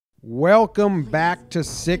Welcome back to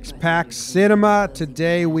Six Pack Cinema.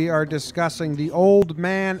 Today we are discussing The Old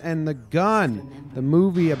Man and the Gun, the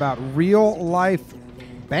movie about real-life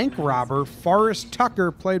bank robber Forrest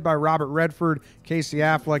Tucker, played by Robert Redford, Casey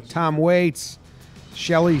Affleck, Tom Waits,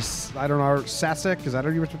 Shelley, I don't know, Sasek, is that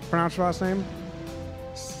how you pronounce your last name?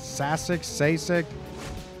 Sasek?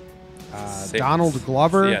 Donald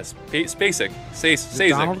Glover? Yes, Spacek.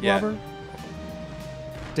 Donald Glover?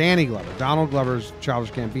 Danny Glover. Donald Glover's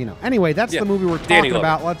Childish Gambino. Anyway, that's the movie we're talking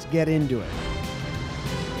about. Let's get into it.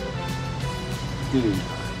 Dude,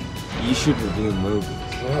 you should review movies.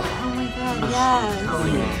 Oh my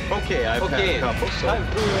god, yes. Okay, I've had a couple, so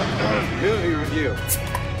movie review.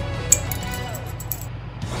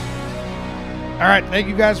 All right, thank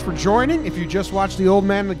you guys for joining. If you just watched The Old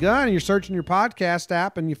Man and the Gun and you're searching your podcast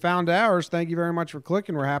app and you found ours, thank you very much for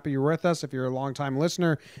clicking. We're happy you're with us. If you're a longtime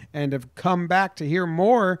listener and have come back to hear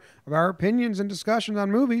more of our opinions and discussions on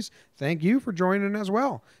movies, thank you for joining as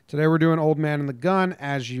well. Today we're doing Old Man and the Gun.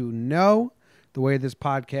 As you know, the way this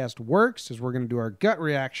podcast works is we're going to do our gut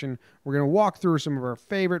reaction. We're going to walk through some of our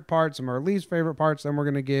favorite parts, some of our least favorite parts. Then we're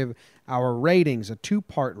going to give our ratings, a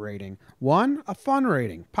two-part rating. One, a fun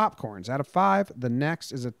rating, popcorns out of 5. The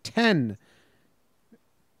next is a 10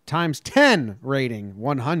 times 10 rating,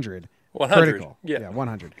 100. 100. Critical. Yeah,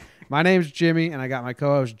 100. My name's Jimmy, and I got my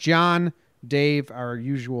co-host John. Dave, our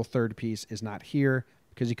usual third piece, is not here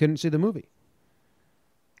because he couldn't see the movie.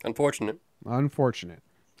 Unfortunate.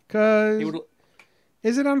 Because...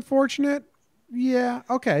 Is it unfortunate? Yeah.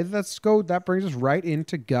 Okay, let's go. That brings us right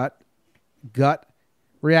into gut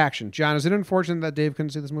reaction. John, is it unfortunate that Dave couldn't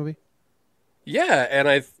see this movie? Yeah, and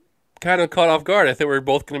I've kind of caught off guard. I think we were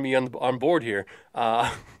both going to be on board here.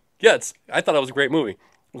 I thought it was a great movie. It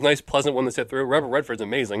was a nice, pleasant one to sit through. Robert Redford's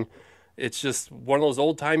amazing. It's just one of those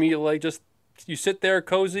old-timey, you sit there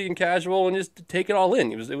cozy and casual and just take it all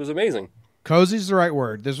in. It was amazing. Cozy's the right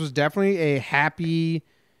word. This was definitely a happy,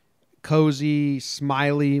 cozy,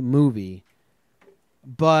 smiley movie,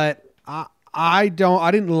 but I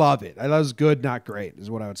didn't love it. I thought it was good, not great, is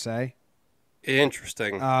what I would say.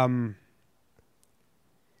 Interesting.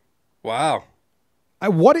 Wow.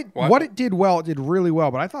 What it did well, it did really well,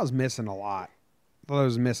 but I thought it was missing a lot. I thought it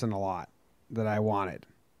was missing a lot that I wanted.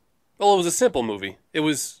 Well, it was a simple movie. It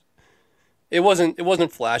wasn't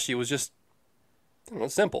flashy. It was just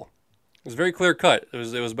simple. It was very clear cut. It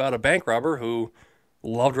was about a bank robber who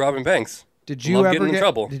loved robbing banks. Did you ever getting in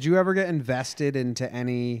trouble? Did you ever get invested into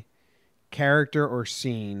any character or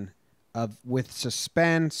scene with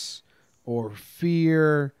suspense or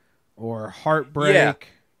fear or heartbreak?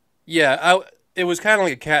 Yeah. It was kind of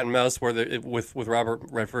like a cat and mouse with Robert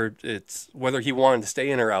Redford. It's whether he wanted to stay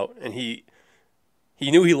in or out, and he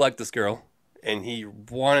knew he liked this girl and he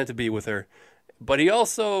wanted to be with her, but he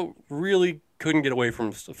also really couldn't get away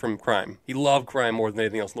from crime. He loved crime more than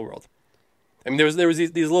anything else in the world. I mean, there was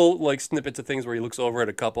these little snippets of things where he looks over at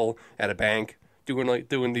a couple at a bank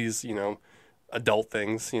doing these adult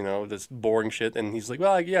things, this boring shit, and he's like,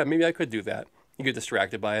 well, yeah, maybe I could do that. You get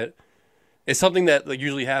distracted by it. It's something that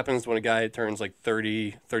usually happens when a guy turns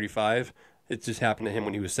 30, 35. It just happened to him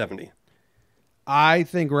when he was 70. I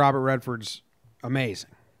think Robert Redford's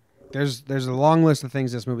amazing. There's a long list of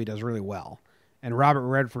things this movie does really well, and Robert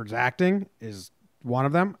Redford's acting is one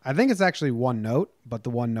of them. I think it's actually one note, but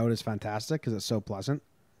the one note is fantastic because it's so pleasant.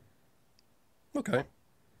 Okay.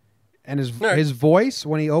 And his voice,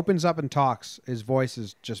 when he opens up and talks, his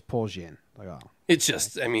voice just pulls you in. It's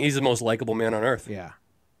just, he's the most likable man on earth. Yeah.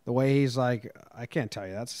 The way he's like, I can't tell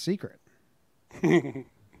you. That's a secret. I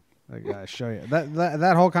gotta show you.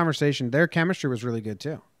 That whole conversation, their chemistry was really good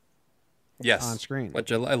too. Yes. On screen.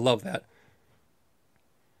 Which I love that.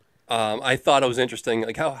 I thought it was interesting,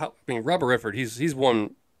 Robert Redford, he's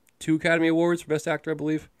won 2 Academy Awards for Best Actor, I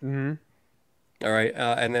believe. Mm-hmm. All right,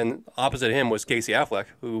 and then opposite him was Casey Affleck,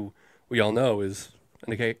 who we all know is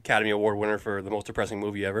an Academy Award winner for the most depressing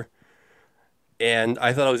movie ever. And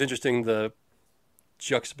I thought it was interesting, the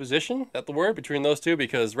juxtaposition, that the word, between those two,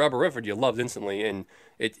 because Robert Redford you loved instantly, and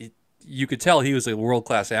you could tell he was a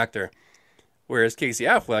world-class actor. Whereas Casey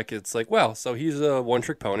Affleck, it's like, well, so he's a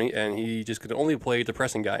one-trick pony, and he just could only play a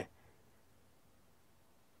depressing guy.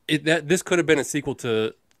 This could have been a sequel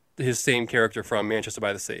to his same character from Manchester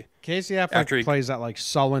by the Sea. Casey Affleck plays that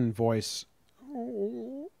sullen voice.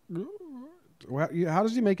 How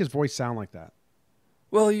does he make his voice sound like that?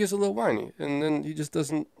 Well, he gets a little whiny, and then he just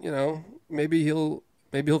doesn't. Maybe he'll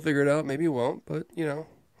figure it out. Maybe he won't. But yeah,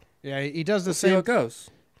 he does the same. See how it goes.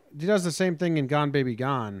 He does the same thing in Gone Baby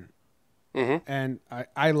Gone. Mm-hmm. And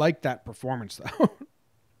I like that performance though.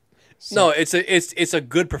 No, it's a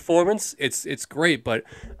good performance. It's great, but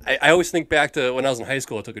I always think back to when I was in high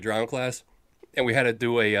school. I took a drama class, and we had to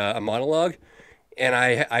do a monologue, and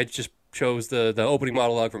I just chose the opening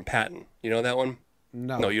monologue from Patton. You know that one?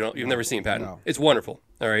 No, you don't. You've never seen Patton. No. It's wonderful.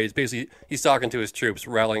 All right, it's basically he's talking to his troops,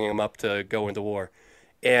 rallying them up to go into war,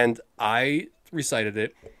 and I recited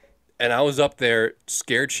it, and I was up there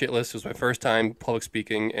scared shitless. It was my first time public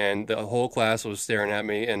speaking, and the whole class was staring at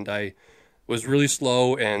me, and I was really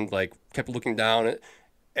slow and like kept looking down,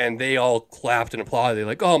 and they all clapped and applauded. They're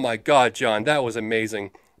like, "Oh my God, John, that was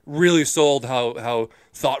amazing! Really sold how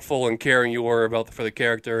thoughtful and caring you were for the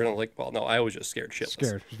character." And I'm like, "Well, no, I was just scared shitless."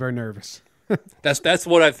 Scared. I was very nervous. That's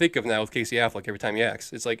what I think of now with Casey Affleck every time he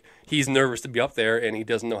acts. It's like he's nervous to be up there and he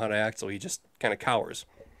doesn't know how to act, so he just kind of cowers.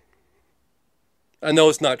 I know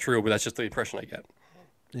it's not true, but that's just the impression I get.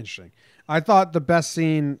 Interesting. I thought the best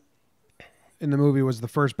scene in the movie was the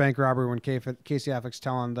first bank robbery when Casey Affleck's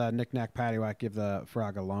telling the knick-knack paddywhack, give the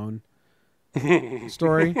frog a loan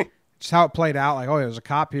story. Just how it played out. Like, oh, there's a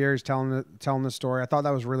cop here. He's telling the story. I thought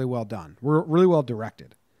that was really well done. Really well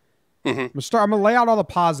directed. Mm-hmm. I'm gonna lay out all the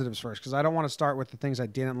positives first because I don't want to start with the things I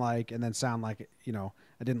didn't like and then sound like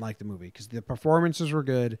I didn't like the movie because the performances were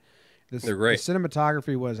good. They're great. The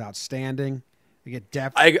cinematography was outstanding. You get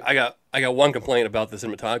depth. I got one complaint about the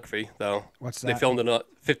cinematography though. What's that? They filmed it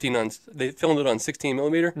on 16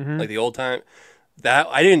 millimeter, like the old time. That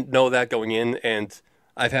I didn't know that going in, and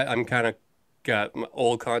I'm kind of got my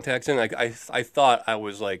old contacts in. I thought I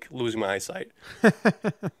was like losing my eyesight because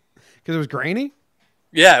it was grainy.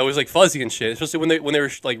 Yeah, it was like fuzzy and shit. Especially when they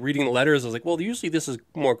were like reading the letters, I was like, well, usually this is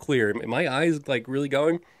more clear. Am my eyes like really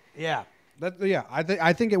going? Yeah,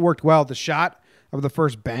 I think it worked well. The shot of the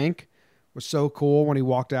first bank was so cool when he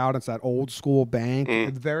walked out. It's that old school bank,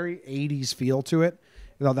 a very 80s feel to it.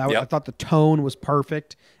 I thought the tone was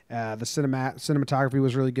perfect. The cinematography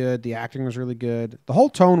was really good. The acting was really good. The whole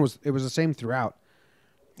tone was the same throughout.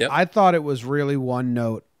 Yep. I thought it was really one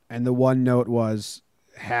note, and the one note was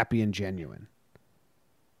happy and genuine.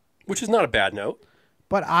 Which is not a bad note.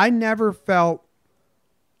 But I never felt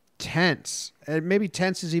tense. And maybe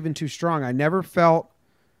tense is even too strong. I never felt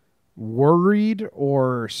worried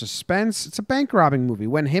or suspense. It's a bank robbing movie.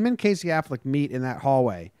 When him and Casey Affleck meet in that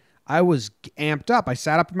hallway, I was amped up. I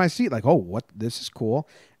sat up in my seat like, oh, what? This is cool.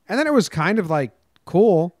 And then it was kind of like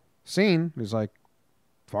cool scene. It was like,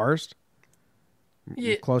 Forrest,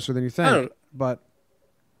 closer than you think. But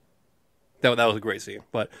that was a great scene.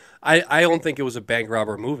 But I don't think it was a bank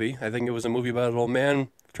robber movie. I think it was a movie about an old man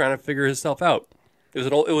trying to figure himself out. It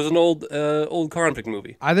was an old convict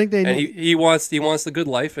movie. I think he wants the good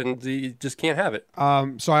life, and he just can't have it.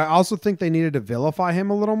 So I also think they needed to vilify him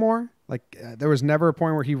a little more. Like there was never a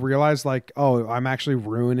point where he realized like, oh, I'm actually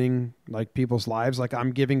ruining like people's lives. Like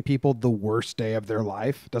I'm giving people the worst day of their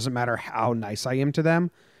life. Doesn't matter how nice I am to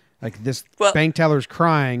them. Like this bank teller's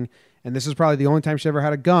crying, and this is probably the only time she ever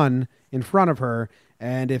had a gun in front of her.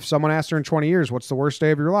 And if someone asked her in 20 years, what's the worst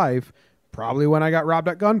day of your life? Probably when I got robbed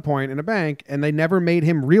at gunpoint in a bank, and they never made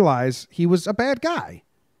him realize he was a bad guy.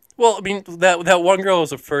 Well, I mean, that one girl was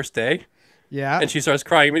the first day. Yeah. And she starts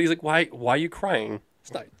crying, but he's like, why are you crying?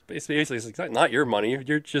 It's not, basically, it's like, not your money.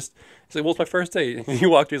 You're just, he's like, well, it's my first day. And he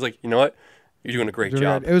walked in, he's like, you know what? You're doing a great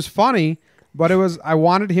job. It was funny, but I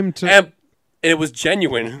wanted him to. And it was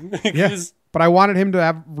genuine. Yes. But I wanted him to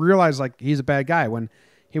have realized like he's a bad guy when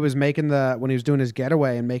he was when he was doing his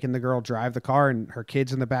getaway and making the girl drive the car and her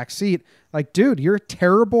kid's in the back seat. Like, dude, you're a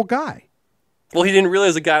terrible guy. Well, he didn't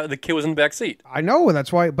realize the kid was in the back seat. I know,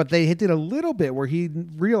 that's why. But they did a little bit where he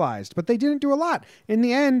realized, but they didn't do a lot. In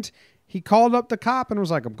the end, he called up the cop and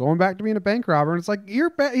was like, "I'm going back to being a bank robber." And it's like,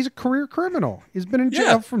 he's a career criminal. He's been in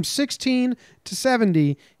jail from 16 to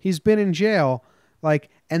 70. He's been in jail, like,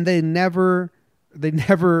 and they never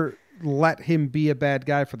let him be a bad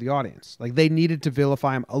guy for the audience. Like they needed to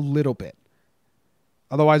vilify him a little bit.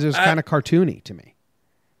 Otherwise, it was kind of cartoony to me.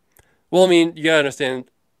 Well, I mean, you gotta understand,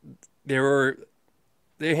 they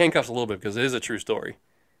handcuffs a little bit because it is a true story,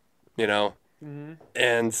 you know. Mm-hmm.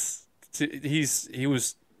 And he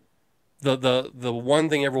was the one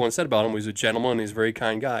thing everyone said about him was a gentleman. He's a very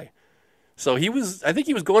kind guy. So I think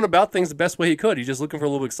he was going about things the best way he could. He's just looking for a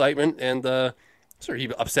little excitement, and sure,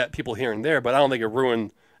 he upset people here and there, but I don't think it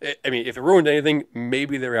ruined. I mean, if it ruined anything,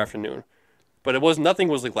 maybe their afternoon, but nothing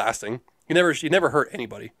was like lasting. He never hurt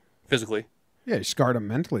anybody physically. Yeah, he scarred him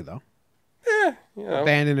mentally though. Yeah, you know.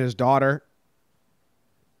 Abandoned his daughter.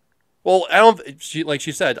 Well, like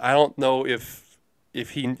she said, I don't know if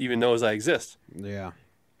he even knows I exist. Yeah,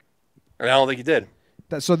 I don't think he did.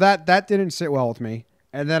 So that didn't sit well with me,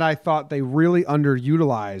 and then I thought they really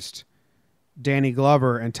underutilized Danny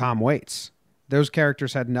Glover and Tom Waits. those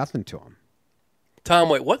characters had nothing to them. Tom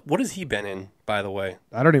Waits, what has he been in, by the way?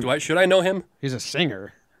 I don't even. Should I know him? He's a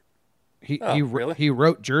singer. Really? He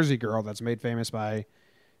wrote Jersey Girl, that's made famous by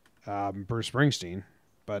Bruce Springsteen,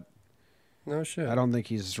 but No shit. I don't think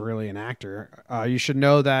he's really an actor. You should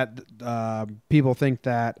know that people think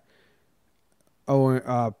that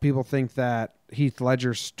Heath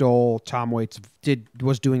Ledger stole Tom Waits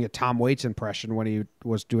was doing a Tom Waits impression when he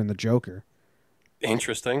was doing the Joker.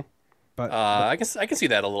 Interesting. But I can see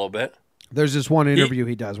that a little bit. there's this one interview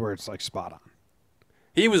he does where it's like spot on.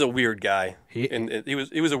 He was a weird guy. He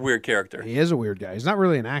was a weird character. He is a weird guy. He's not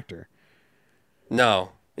really an actor.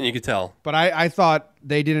 No, and you could tell. But I thought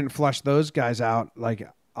they didn't flesh those guys out like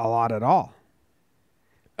a lot at all.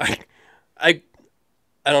 I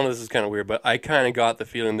don't know. This is kind of weird, but I kind of got the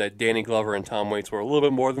feeling that Danny Glover and Tom Waits were a little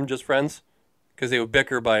bit more than just friends, because they would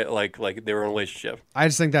bicker by like they were in a relationship. I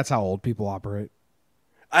just think that's how old people operate.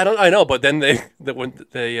 I know, but then when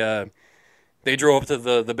they drove up to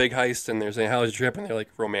the big heist and they're saying, "How was your trip?" and they're like,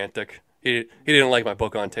 "Romantic." He didn't like my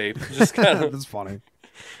book on tape. Just kind of That's funny.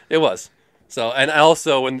 It was. So, and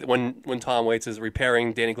also when Tom Waits is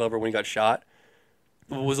repairing Danny Glover when he got shot,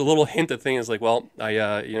 it was a little hint of thing is like, well,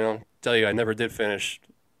 I tell you I never did finish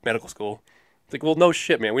medical school. It's like, well, no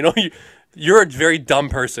shit, man. We know you're a very dumb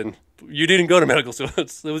person. You didn't go to medical school.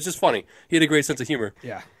 It was just funny. He had a great sense of humor.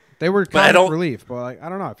 Yeah. They were kind of relief, but I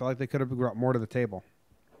don't know. I feel like they could have brought more to the table.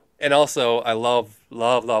 And also, I love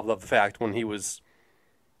the fact when he was,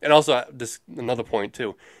 and also this another point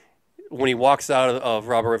too, when he walks out of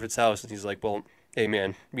Robert Redford's house and he's like, "Well, hey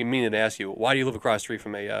man, we meaning to ask you, why do you live across the street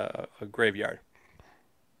from a graveyard?"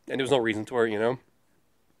 And there was no reason to her,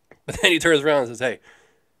 But then he turns around and says, "Hey,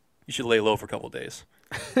 you should lay low for a couple of days."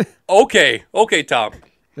 Okay, Tom.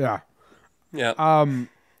 Yeah. Yeah. All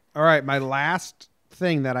right, my last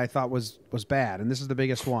thing that I thought was bad, and this is the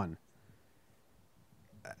biggest one.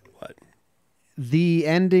 What? The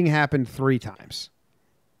ending happened 3 times.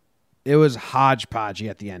 It was hodgepodgey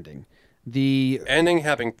at the ending. The ending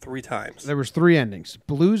happened 3 times. There was 3 endings.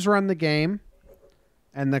 Blues Run the Game,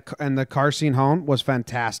 and the car scene home was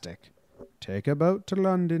fantastic. Take a boat to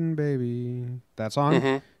London, baby. That song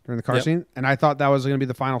during the car scene, and I thought that was going to be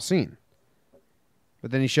the final scene. But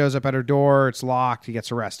then he shows up at her door. It's locked. He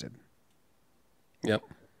gets arrested. Yep.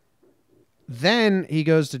 Then he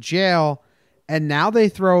goes to jail, and now they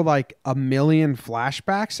throw like a million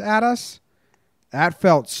flashbacks at us. That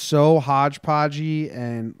felt so hodgepodgey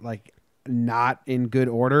and like not in good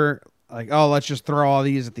order. Like, oh, let's just throw all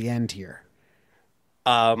these at the end here.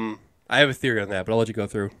 I have a theory on that, but I'll let you go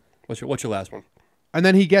through. What's your last one? And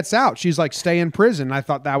then he gets out. She's like, stay in prison. I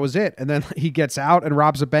thought that was it. And then he gets out and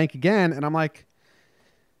robs a bank again. And I'm like,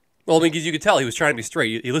 well, I mean, because you could tell he was trying to be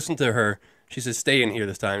straight. He listened to her. She says, stay in here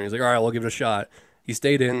this time. And he's like, all right, we'll give it a shot. He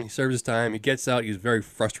stayed in. He served his time. He gets out. He's very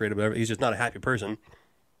frustrated about it. He's just not a happy person.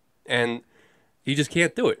 And he just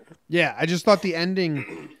can't do it. Yeah, I just thought the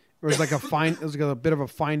ending was like it was like a bit of a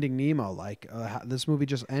Finding Nemo. Like this movie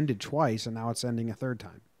just ended twice, and now it's ending a third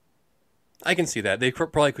time. I can see that. They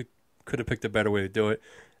probably could have picked a better way to do it.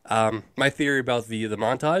 My theory about the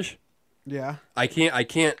montage. Yeah. I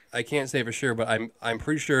can't say for sure, but I'm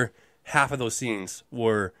pretty sure half of those scenes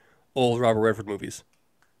were old Robert Redford movies.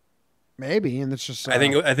 Maybe, and it's just. I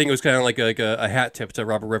think it was kind of like a hat tip to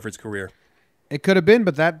Robert Redford's career. It could have been,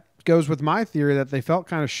 but that goes with my theory that they felt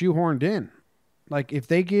kind of shoehorned in. Like if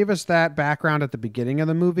they gave us that background at the beginning of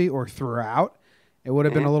the movie or throughout, it would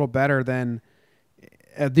have been a little better than.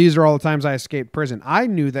 These are all the times I escaped prison. I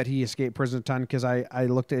knew that he escaped prison a ton because I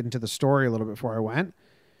looked into the story a little bit before I went.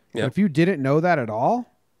 Yep. But if you didn't know that at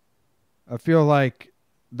all, I feel like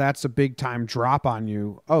that's a big time drop on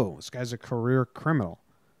you. Oh, this guy's a career criminal.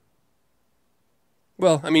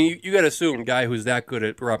 Well, I mean, you got to assume a guy who's that good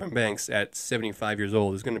at robbing banks at 75 years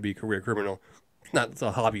old is going to be a career criminal. It's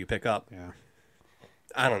a hobby you pick up. Yeah.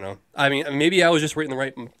 I don't know. I mean, maybe I was just right in the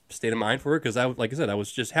right state of mind for it because, like I said, I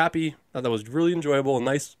was just happy. I thought that was really enjoyable, a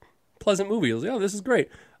nice, pleasant movie. I was like, oh, this is great.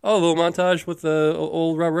 Oh, a little montage with the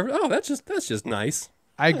old Robert Redford. Oh, that's just nice.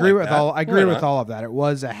 I agree with all of that. It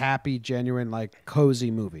was a happy, genuine, like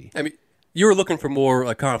cozy movie. I mean, you were looking for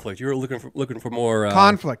more conflict. You were looking for more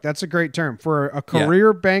conflict. That's a great term for a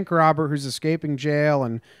career bank robber who's escaping jail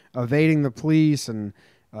and evading the police and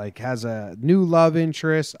like has a new love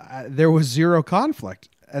interest. There was zero conflict,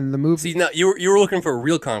 and the movie. See, now you were looking for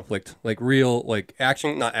real conflict, like real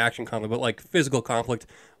action, not action conflict, but like physical conflict.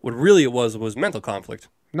 What really it was mental conflict.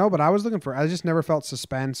 No, but I just never felt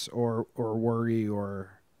suspense or worry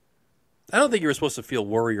or. I don't think you were supposed to feel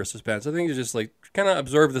worry or suspense. I think you just like kind of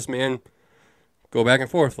observe this man go back and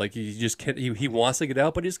forth. Like he just can't. He wants to get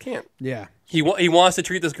out, but he just can't. Yeah. He wants to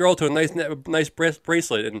treat this girl to a nice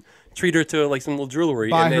bracelet and treat her to like some little jewelry,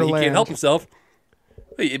 Buy and then her he land. can't help himself.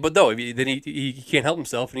 But no, then he can't help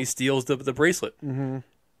himself, and he steals the bracelet. Mm-hmm.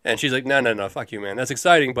 And she's like, no, fuck you, man. That's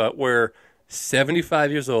exciting, but we're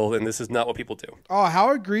 75 years old, and this is not what people do. Oh,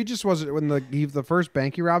 how egregious was it when the first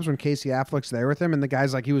bank he robs when Casey Affleck's there with him, and the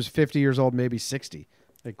guy's like he was 50 years old, maybe 60.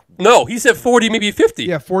 Like, No, he said 40, maybe 50.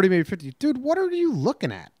 yeah, 40, maybe 50. Dude, what are you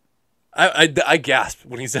looking at? I gasped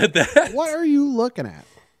when he said that. What are you looking at?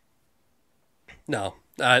 No,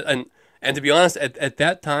 and to be honest, at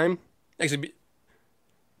that time, actually,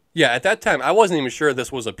 at that time, I wasn't even sure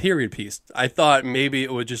this was a period piece. I thought maybe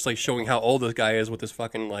it was just like showing how old this guy is with this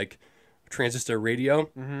fucking like transistor radio.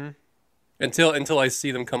 Mm-hmm. Until I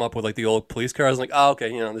see them come up with like the old police car, I was like, oh, okay,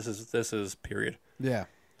 this is period. Yeah.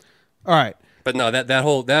 All right. But no, that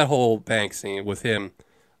whole bank scene with him,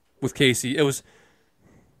 with Casey, it was.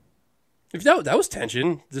 If that was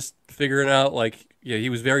tension, just figuring out like he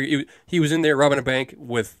was he was in there robbing a bank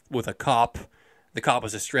with a cop. The cop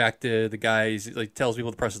was distracted. The guy like tells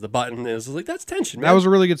people to press the button. And it was like that's tension, man. That was a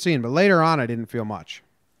really good scene, but later on I didn't feel much.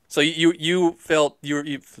 So you felt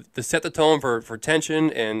you to set the tone for tension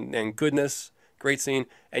and goodness, great scene,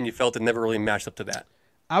 and you felt it never really matched up to that.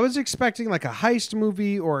 I was expecting like a heist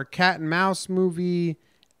movie or a cat and mouse movie,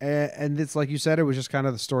 and it's like you said, it was just kind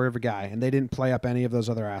of the story of a guy, and they didn't play up any of those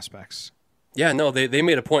other aspects. Yeah, no, they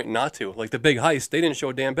made a point not to. Like the big heist, they didn't show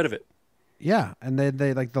a damn bit of it. Yeah, and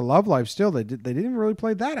they like the love life still. They didn't really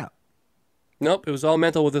play that out. Nope, it was all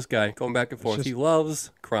mental with this guy going back and forth. just- He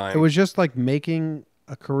loves crime. It was just like making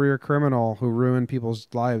a career criminal who ruined people's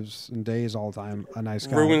lives and days all the time a nice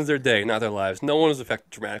guy. ruins their day, not their lives. No one was affected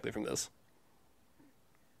dramatically from this.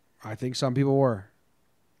 I think some people were,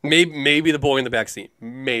 Maybe the boy in the back seat.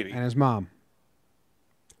 Maybe and his mom.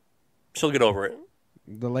 she'll get over it.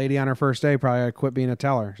 The lady on her first day probably had quit being a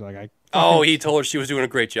teller. She's like, I Oh, he told her she was doing a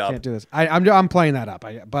great job. can't do this. I'm playing that up.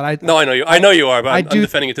 No, I know you. I know you are, but I'm do-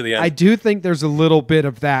 defending it to the end. I do think there's a little bit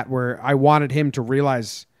of that where I wanted him to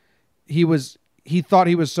realize he thought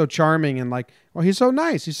he was so charming and like, well, he's so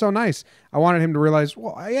nice. He's so nice. I wanted him to realize,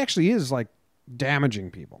 well, he actually is like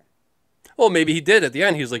damaging people. Well, maybe he did at the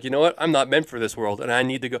end. He was like, you know what? I'm not meant for this world, and I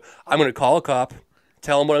need to go. I'm going to call a cop,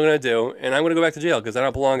 tell him what I'm going to do, and I'm going to go back to jail because I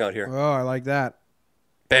don't belong out here. Oh, I like that.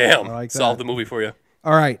 Bam! I like Solved that. the movie for you.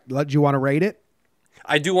 All right. Do you want to rate it?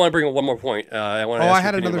 I do want to bring up one more point. I want to. Oh, ask I your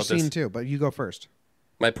had opinion another about this. scene too, but you go first.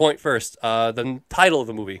 My point first. The title of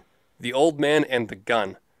the movie, "The Old Man and the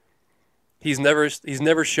Gun." He's never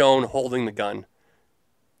shown holding the gun.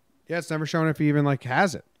 Yeah, it's never shown if he even like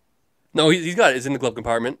has it. No, he's got it. It's in the glove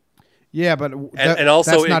compartment, Yeah, but and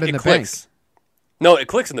also that's not it in the clicks. bank. No, it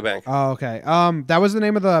clicks in the bank. Oh, okay. That was the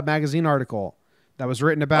name of the magazine article that was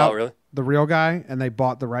written about Oh, really? the real guy, and they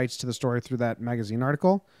bought the rights to the story through that magazine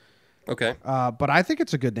article. Okay. But I think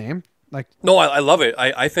it's a good name. Like, No, I love it.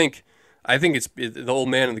 I think it's the old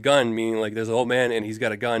man and the gun, meaning like there's an old man and he's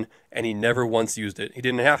got a gun and he never once used it. He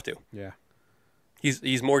didn't have to. yeah.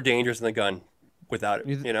 He's more dangerous than the gun without it.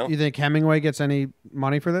 You know, You think Hemingway gets any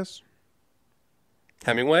money for this?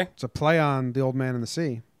 Hemingway? It's a play on The Old Man in the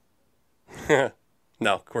Sea.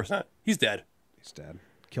 No, of course not. He's dead. He's dead.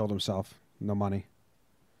 Killed himself. No money.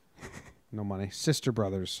 No money. Sister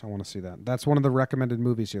Brothers. I want to see that. That's one of the recommended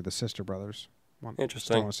movies here. The Sister Brothers. Still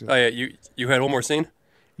Interesting. wanna see Oh that. yeah, you had one more scene.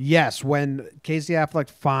 Yes, when Casey Affleck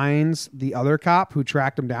finds the other cop who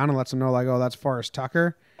tracked him down and lets him know, like, oh, that's Forrest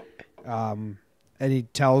Tucker, and he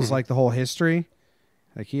tells like the whole history,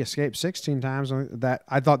 like he escaped 16 times. That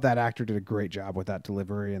I thought that actor did a great job with that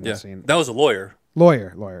delivery and Yeah, that scene. that was a lawyer.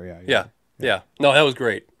 Lawyer, yeah. Yeah. No, that was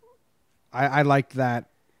great. I liked that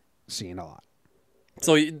scene a lot.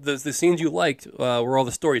 So the scenes you liked were all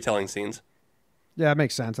the storytelling scenes. Yeah, that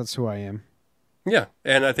makes sense. That's who I am. Yeah,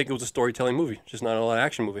 and I think it was a storytelling movie, just not a lot of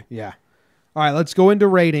action movie. Yeah. All right, let's go into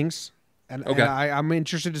ratings. And, Okay. and I'm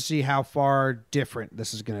interested to see how far different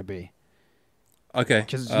this is going to be. Okay.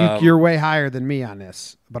 Because you're way higher than me on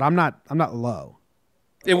this, but I'm not low.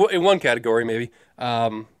 In one category, maybe.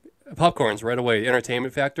 Popcorns, right away.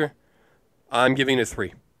 Entertainment factor. I'm giving it a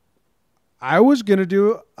 3. I was going to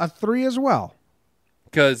do a 3 as well.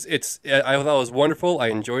 Because I thought it was wonderful. I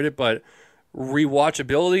enjoyed it, but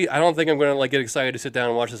rewatchability, I don't think I'm going to get excited to sit down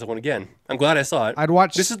and watch this one again. I'm glad I saw it. I'd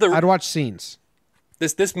watch scenes.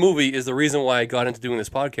 This movie is the reason why I got into doing this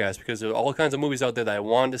podcast, because there are all kinds of movies out there that I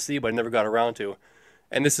wanted to see but I never got around to.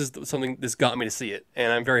 And this is something this got me to see it,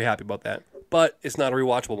 and I'm very happy about that. But it's not a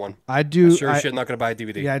rewatchable one. I'd do Sure as shit not going to buy a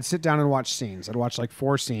DVD. Yeah, I'd sit down and watch scenes. I'd watch like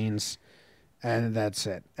 4 scenes And that's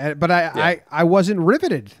it. But I wasn't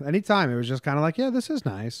riveted anytime. It was just kind of like, yeah, this is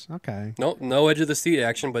nice. Okay. No edge of the seat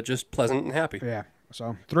action, but just pleasant and happy. Yeah.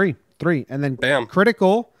 So 3. And then Bam.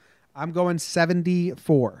 critical, I'm going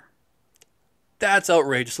 74. That's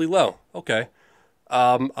outrageously low. Okay.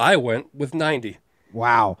 I went with 90.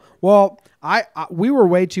 Wow. Well, we were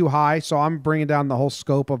way too high, so I'm bringing down the whole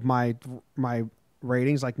scope of my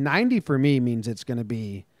ratings. Like 90 for me means it's going to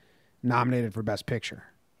be nominated for Best Picture.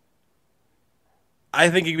 I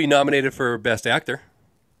think he could be nominated for Best Actor.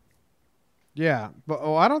 Yeah, but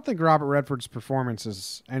I don't think Robert Redford's performance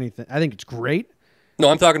is anything. I think it's great. No,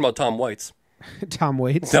 I'm talking about Tom Waits. Tom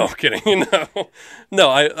Waits. No, kidding. No,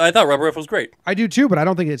 I thought Robert Redford was great. I do too, but I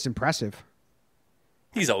don't think it's impressive.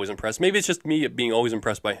 He's always impressed. Maybe it's just me being always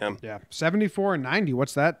impressed by him. Yeah, 74 and 90.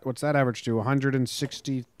 What's that average to?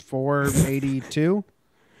 164, 82?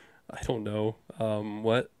 I don't know.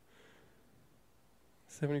 What?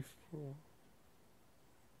 74.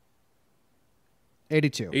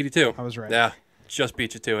 82. 82. I was right. Yeah, just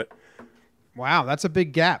beat you to it. Wow, that's a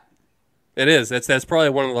big gap. It is. That's probably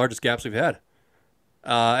one of the largest gaps we've had.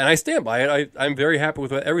 And I stand by it. I'm very happy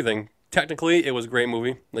with everything. Technically, it was a great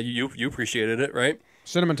movie. Like you appreciated it, right?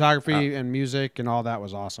 Cinematography and music and all that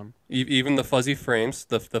was awesome. Even the fuzzy frames,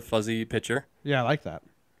 the fuzzy picture. Yeah, I like that.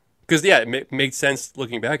 Because, yeah, it made sense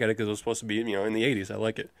looking back at it because it was supposed to be, in the 80s. I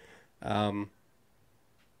like it.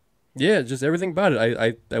 Yeah, just everything about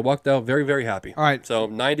it. I walked out very, very happy. All right. So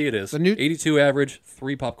 90 it is. 82 average,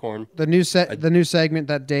 3 popcorn. The new segment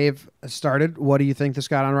that Dave started. What do you think this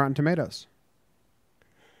got on Rotten Tomatoes?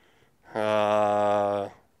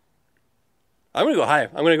 I'm gonna go high.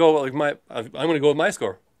 I'm gonna go with my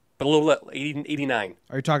score, but a little 89.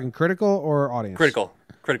 Are you talking critical or audience?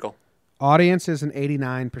 Critical. Audience is an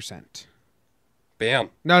 89%.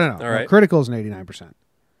 Bam. No. All right. Critical is an 89%.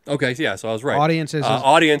 Okay, yeah, so I was right. Audience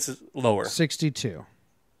is lower. 62.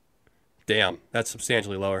 Damn, that's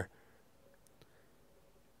substantially lower.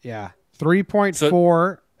 Yeah.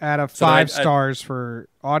 3.4 out of 5 stars for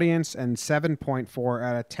audience and 7.4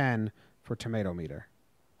 out of 10 for tomato meter.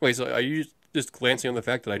 Wait, so are you just glancing on the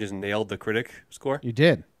fact that I just nailed the critic score? You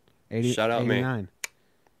did. Shout out 89. me.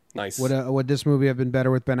 Nice. Would this movie have been better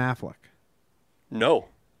with Ben Affleck? No.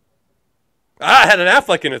 It had an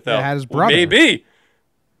Affleck in it, though. It had his brother. Maybe.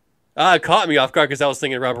 It caught me off guard because I was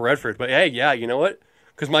thinking Robert Redford. But hey, yeah, you know what?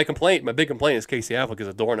 Because my big complaint is Casey Affleck is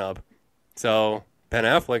a doorknob. So Ben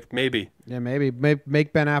Affleck, maybe. Yeah, maybe.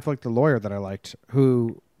 Make Ben Affleck the lawyer that I liked,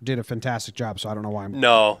 who did a fantastic job. So I don't know why I'm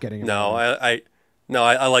getting him. No,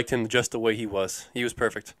 I liked him just the way he was. He was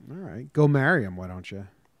perfect. All right. Go marry him, why don't you?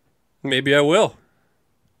 Maybe I will.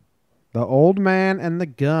 The Old Man and the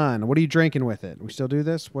Gun. What are you drinking with it? We still do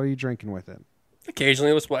this? What are you drinking with it?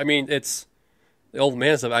 Occasionally, it's the old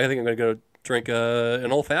man stuff. I think I'm going to go drink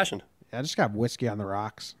an old-fashioned. Yeah, I just got whiskey on the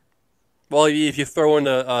rocks. Well, if you throw in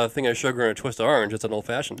a thing of sugar and a twist of orange, it's an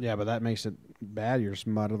old-fashioned. Yeah, but that makes it bad. You're just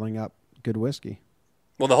muddling up good whiskey.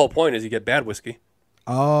 Well, the whole point is you get bad whiskey.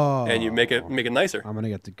 Oh. And you make it nicer. I'm going to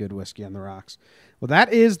get the good whiskey on the rocks. Well,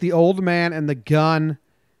 that is The Old Man and the Gun.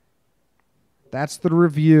 That's the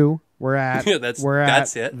review. We're at.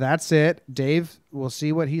 That's it. That's it. Dave, we'll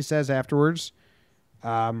see what he says afterwards.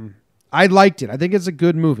 I liked it. I think it's a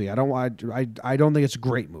good movie. I don't think it's a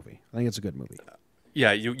great movie. I think it's a good movie.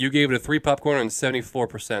 Yeah, you gave it a 3 popcorn and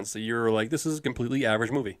 74%. So you're like, this is a completely average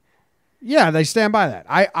movie. Yeah, they stand by that.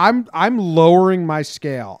 I'm lowering my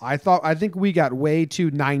scale. I think we got way too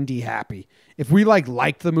 90 happy. If we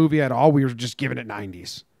liked the movie at all, we were just giving it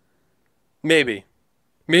 90s. Maybe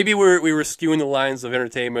we were skewing the lines of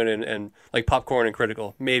entertainment and like popcorn and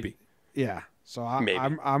critical. Maybe. Yeah. So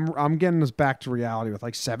I'm getting us back to reality with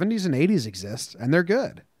like 70s and 80s exist, and they're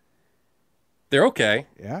good. They're okay.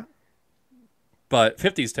 Yeah. But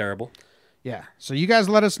 50's terrible. Yeah. So you guys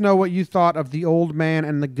let us know what you thought of The Old Man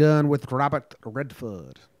and the Gun with Robert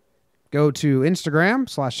Redford. Go to Instagram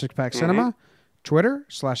 /sixpack cinema, Twitter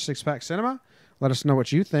 /sixpack cinema. Let us know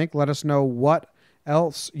what you think. Let us know what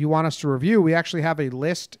else you want us to review. We actually have a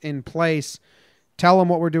list in place. Tell them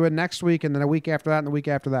what we're doing next week, and then a week after that, and the week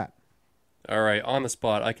after that. All right, on the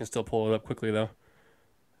spot. I can still pull it up quickly, though.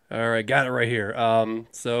 All right, got it right here.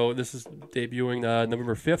 So this is debuting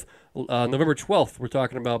November 5th. November 12th, we're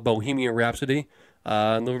talking about Bohemian Rhapsody.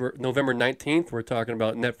 November 19th, we're talking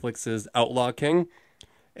about Netflix's Outlaw King.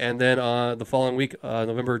 And then the following week,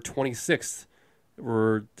 November 26th,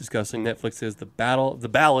 we're discussing Netflix's The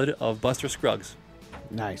Ballad of Buster Scruggs.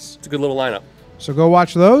 Nice. It's a good little lineup. So go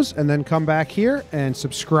watch those and then come back here and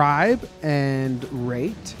subscribe and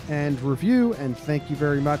rate and review. And thank you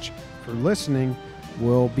very much for listening.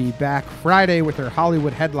 We'll be back Friday with our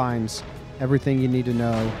Hollywood headlines everything you need to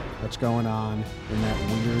know what's going on in that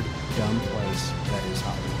weird, dumb place that is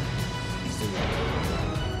Hollywood. See ya.